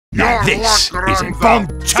Now this is a bomb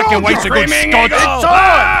chuck and waste a good scotch.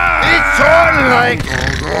 It's on like...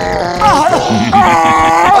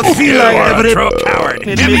 I feel like every coward.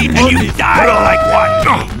 And you die like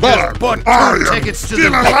one. Well, bought 2 tickets to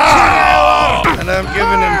the festival, and I'm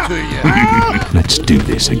giving them to you. Let's do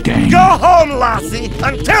this again. Go home, lassie,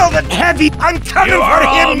 and tell the heavy I'm coming for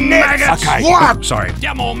him next. Okay. What? Sorry.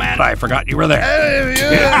 Damn old man. I forgot you were there. Hey, you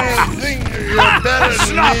think you're better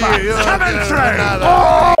than me? You're Coming through.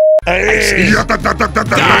 Oh! Hey!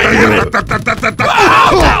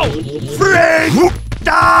 Frank!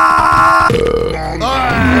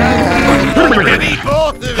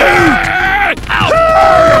 Both of you!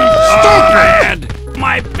 Stupid!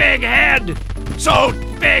 My big head! So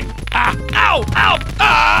big! Ow! Ow!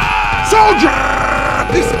 Soldier!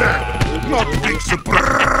 This guy! Not big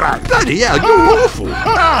surprise! Bloody hell, you're awful!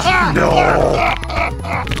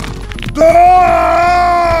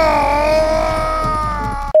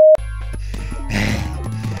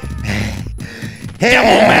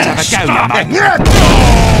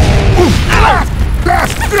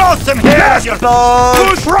 Throw some hair at your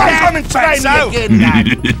clothes! Come and try me again, lad!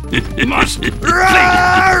 Must think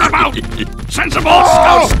about sensible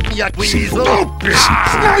scouts! You weasel!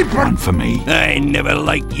 Sniper! Run for me. I never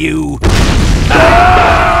liked you.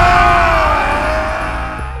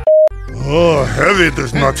 Oh, heavy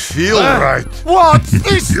does not feel right. What's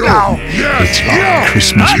this now? Yes, like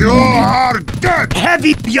Christmas you morning. are dead.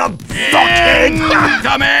 Heavy, you fuckhead!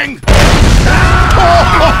 Coming! Oh,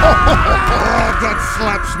 that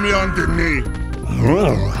slaps me on the knee.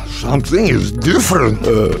 Oh, something is different.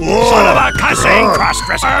 Son of a cussing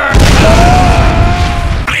crossdresser!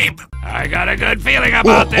 Bleep! I got a good feeling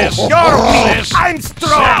about this. You're weak, I'm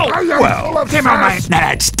strong! Well, give me my... now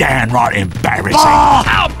that's downright embarrassing.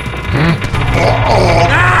 Help!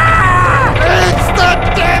 It's the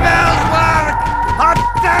devil's work! A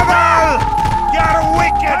devil! You're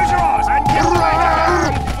wicked!